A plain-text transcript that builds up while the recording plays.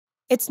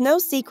It's no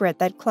secret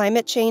that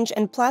climate change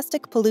and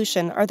plastic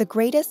pollution are the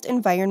greatest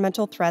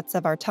environmental threats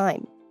of our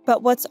time.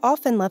 But what's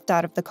often left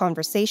out of the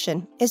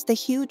conversation is the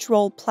huge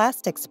role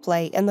plastics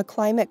play in the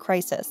climate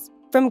crisis.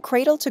 From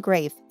cradle to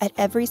grave, at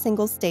every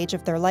single stage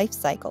of their life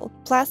cycle,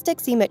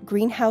 plastics emit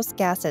greenhouse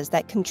gases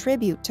that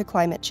contribute to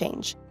climate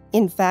change.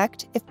 In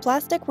fact, if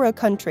plastic were a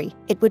country,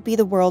 it would be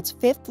the world's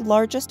fifth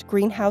largest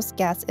greenhouse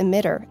gas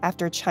emitter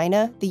after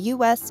China, the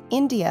US,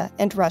 India,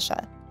 and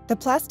Russia. The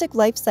plastic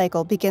life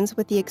cycle begins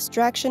with the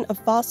extraction of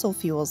fossil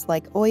fuels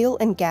like oil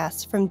and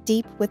gas from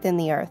deep within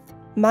the earth.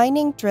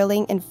 Mining,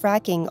 drilling, and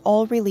fracking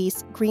all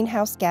release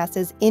greenhouse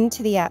gases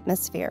into the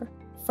atmosphere.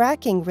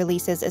 Fracking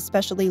releases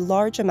especially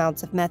large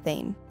amounts of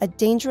methane, a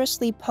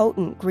dangerously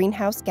potent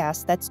greenhouse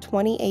gas that's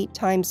 28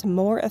 times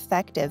more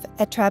effective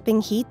at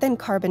trapping heat than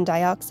carbon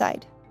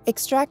dioxide.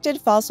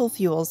 Extracted fossil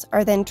fuels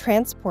are then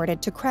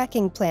transported to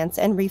cracking plants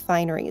and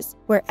refineries,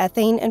 where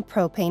ethane and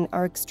propane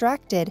are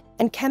extracted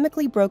and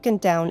chemically broken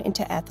down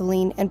into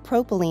ethylene and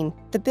propylene,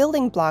 the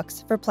building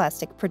blocks for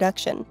plastic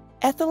production.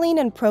 Ethylene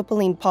and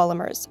propylene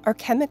polymers are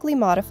chemically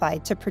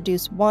modified to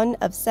produce one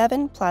of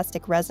 7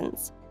 plastic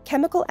resins.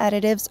 Chemical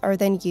additives are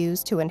then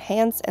used to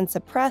enhance and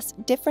suppress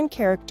different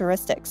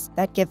characteristics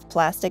that give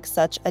plastic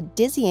such a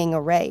dizzying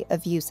array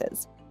of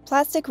uses.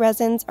 Plastic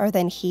resins are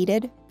then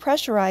heated,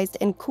 pressurized,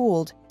 and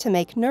cooled to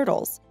make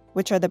nurdles,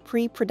 which are the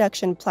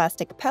pre-production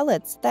plastic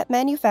pellets that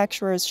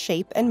manufacturers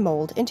shape and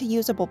mold into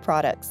usable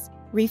products.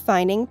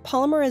 Refining,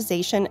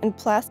 polymerization, and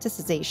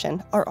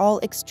plasticization are all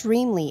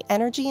extremely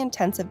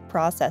energy-intensive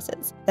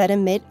processes that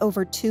emit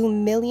over 2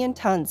 million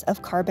tons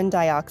of carbon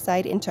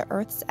dioxide into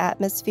Earth's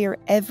atmosphere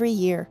every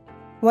year.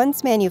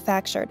 Once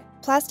manufactured,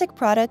 plastic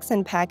products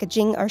and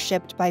packaging are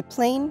shipped by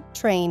plane,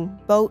 train,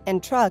 boat,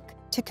 and truck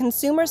to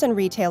consumers and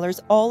retailers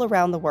all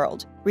around the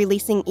world,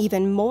 releasing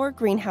even more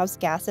greenhouse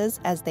gases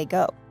as they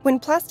go. When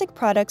plastic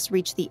products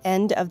reach the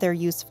end of their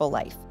useful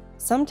life,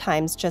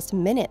 sometimes just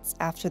minutes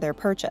after they're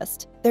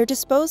purchased, they're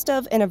disposed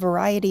of in a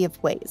variety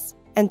of ways.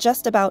 And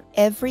just about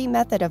every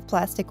method of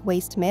plastic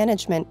waste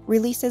management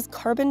releases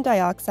carbon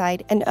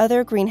dioxide and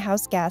other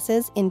greenhouse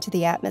gases into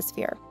the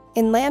atmosphere.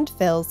 In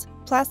landfills,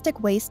 plastic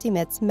waste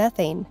emits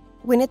methane.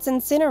 When it's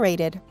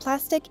incinerated,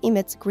 plastic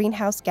emits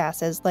greenhouse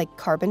gases like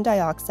carbon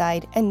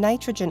dioxide and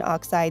nitrogen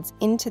oxides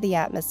into the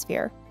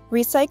atmosphere.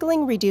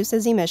 Recycling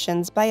reduces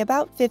emissions by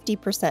about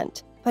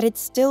 50%, but it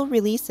still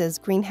releases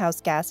greenhouse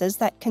gases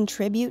that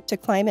contribute to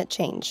climate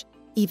change.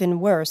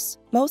 Even worse,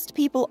 most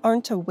people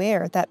aren't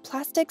aware that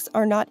plastics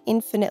are not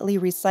infinitely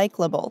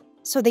recyclable,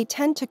 so they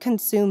tend to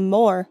consume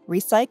more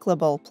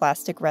recyclable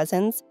plastic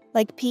resins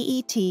like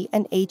PET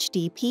and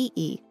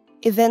HDPE.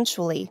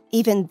 Eventually,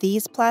 even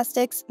these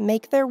plastics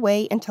make their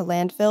way into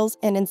landfills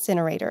and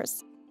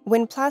incinerators.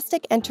 When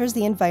plastic enters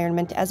the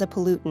environment as a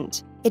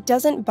pollutant, it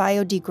doesn't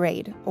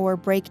biodegrade or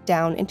break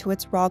down into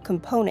its raw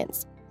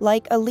components,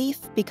 like a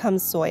leaf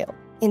becomes soil.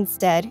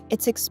 Instead,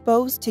 it's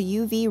exposed to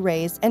UV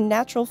rays and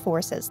natural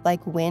forces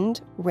like wind,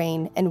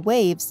 rain, and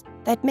waves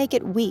that make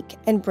it weak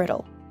and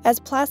brittle. As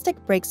plastic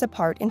breaks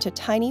apart into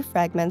tiny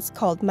fragments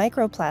called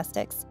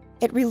microplastics,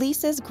 it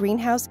releases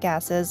greenhouse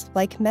gases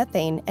like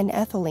methane and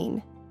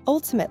ethylene.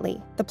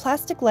 Ultimately, the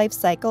plastic life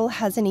cycle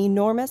has an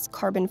enormous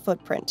carbon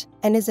footprint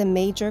and is a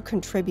major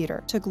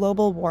contributor to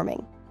global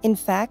warming. In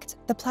fact,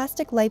 the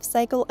plastic life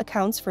cycle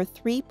accounts for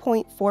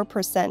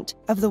 3.4%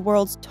 of the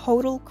world's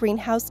total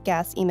greenhouse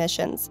gas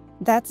emissions.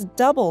 That's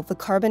double the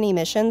carbon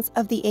emissions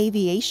of the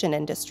aviation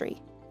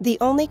industry. The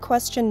only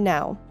question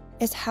now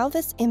is how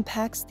this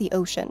impacts the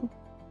ocean.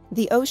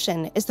 The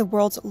ocean is the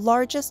world's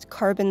largest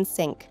carbon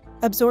sink,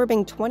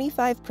 absorbing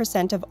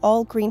 25% of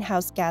all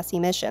greenhouse gas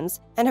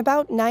emissions and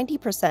about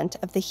 90%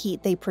 of the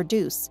heat they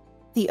produce.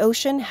 The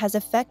ocean has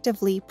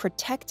effectively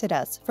protected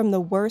us from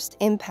the worst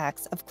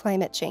impacts of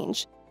climate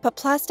change. But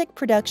plastic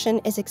production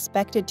is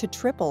expected to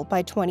triple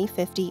by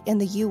 2050 in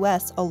the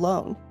US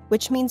alone,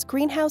 which means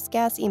greenhouse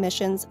gas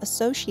emissions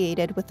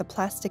associated with the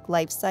plastic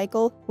life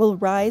cycle will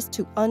rise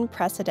to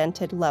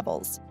unprecedented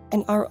levels.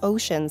 And our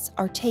oceans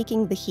are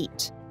taking the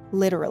heat,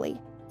 literally.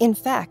 In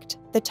fact,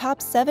 the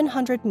top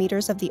 700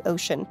 meters of the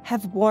ocean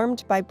have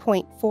warmed by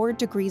 0.4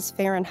 degrees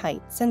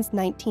Fahrenheit since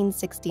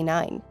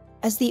 1969.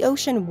 As the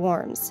ocean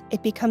warms,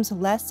 it becomes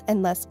less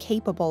and less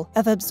capable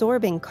of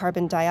absorbing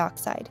carbon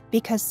dioxide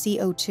because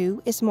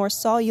CO2 is more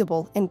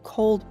soluble in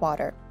cold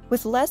water.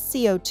 With less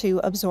CO2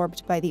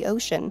 absorbed by the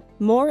ocean,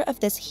 more of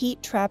this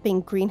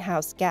heat-trapping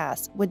greenhouse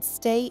gas would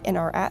stay in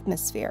our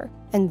atmosphere,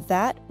 and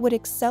that would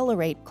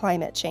accelerate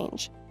climate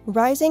change.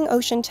 Rising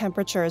ocean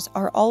temperatures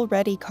are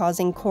already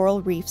causing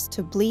coral reefs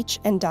to bleach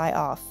and die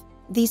off.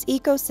 These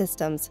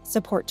ecosystems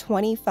support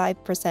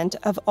 25%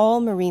 of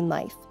all marine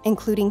life,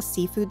 including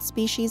seafood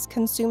species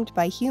consumed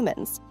by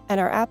humans, and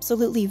are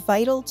absolutely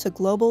vital to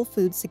global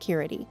food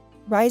security.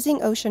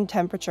 Rising ocean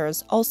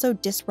temperatures also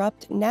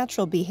disrupt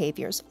natural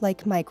behaviors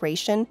like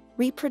migration,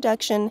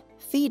 reproduction,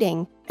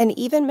 feeding, and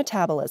even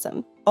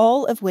metabolism,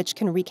 all of which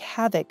can wreak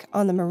havoc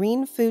on the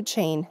marine food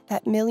chain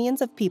that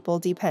millions of people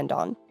depend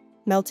on.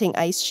 Melting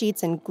ice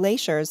sheets and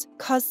glaciers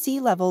cause sea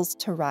levels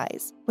to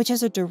rise, which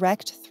is a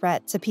direct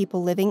threat to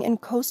people living in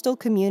coastal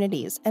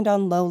communities and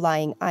on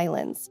low-lying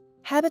islands.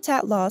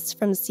 Habitat loss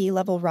from sea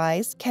level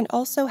rise can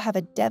also have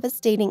a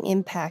devastating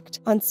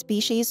impact on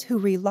species who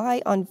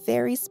rely on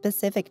very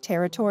specific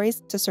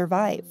territories to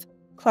survive.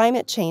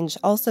 Climate change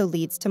also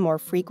leads to more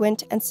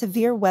frequent and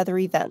severe weather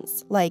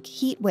events like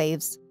heat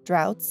waves,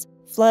 droughts,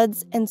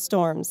 floods, and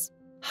storms.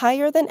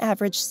 Higher than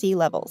average sea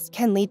levels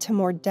can lead to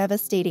more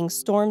devastating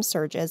storm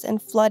surges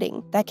and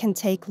flooding that can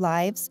take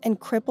lives and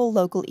cripple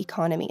local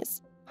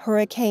economies.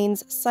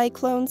 Hurricanes,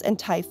 cyclones, and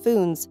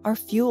typhoons are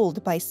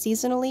fueled by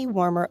seasonally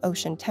warmer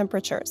ocean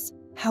temperatures.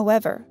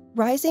 However,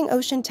 rising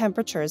ocean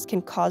temperatures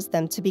can cause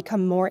them to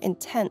become more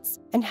intense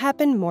and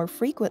happen more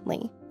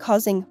frequently,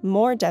 causing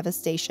more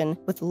devastation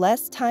with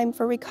less time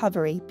for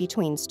recovery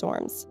between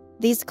storms.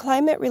 These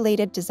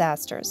climate-related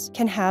disasters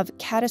can have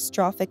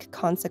catastrophic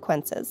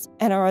consequences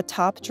and are a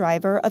top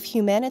driver of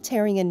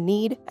humanitarian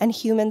need and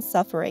human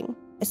suffering,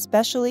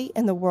 especially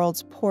in the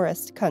world's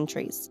poorest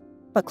countries.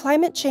 But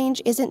climate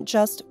change isn't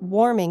just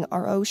warming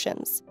our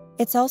oceans,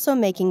 it's also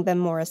making them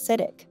more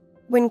acidic.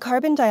 When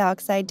carbon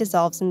dioxide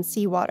dissolves in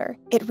seawater,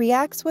 it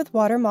reacts with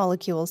water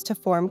molecules to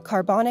form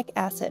carbonic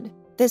acid.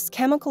 This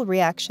chemical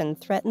reaction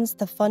threatens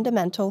the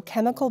fundamental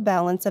chemical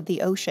balance of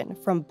the ocean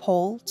from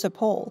pole to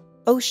pole.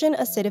 Ocean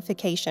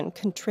acidification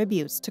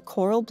contributes to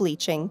coral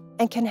bleaching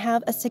and can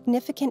have a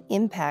significant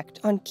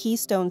impact on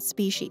keystone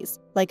species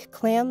like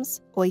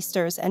clams,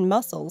 oysters, and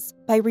mussels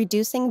by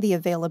reducing the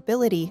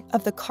availability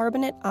of the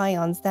carbonate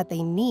ions that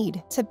they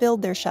need to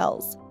build their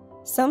shells.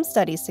 Some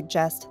studies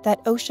suggest that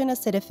ocean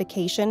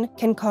acidification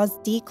can cause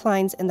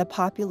declines in the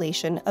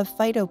population of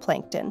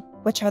phytoplankton,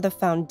 which are the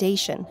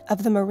foundation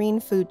of the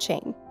marine food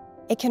chain.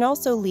 It can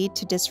also lead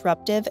to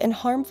disruptive and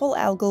harmful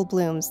algal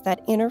blooms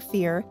that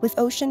interfere with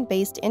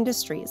ocean-based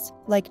industries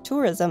like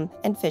tourism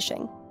and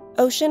fishing.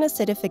 Ocean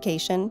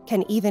acidification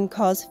can even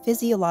cause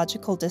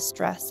physiological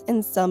distress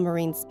in some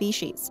marine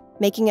species,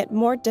 making it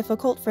more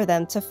difficult for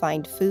them to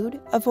find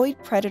food, avoid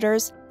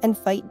predators, and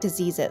fight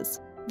diseases.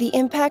 The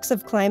impacts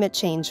of climate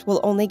change will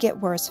only get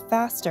worse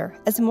faster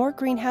as more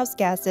greenhouse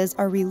gases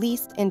are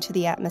released into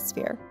the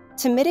atmosphere.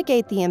 To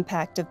mitigate the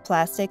impact of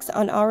plastics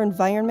on our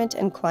environment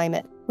and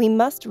climate, we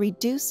must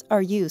reduce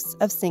our use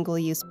of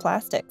single-use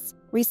plastics,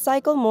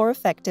 recycle more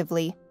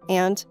effectively,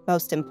 and,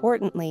 most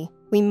importantly,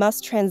 we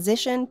must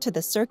transition to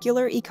the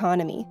circular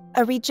economy,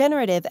 a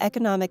regenerative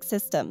economic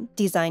system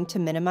designed to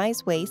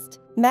minimize waste,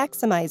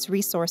 maximize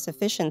resource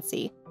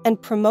efficiency,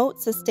 and promote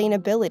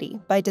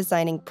sustainability by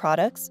designing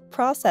products,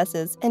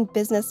 processes, and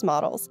business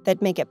models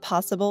that make it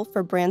possible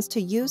for brands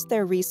to use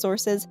their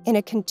resources in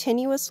a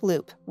continuous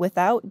loop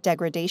without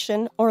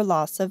degradation or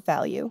loss of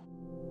value.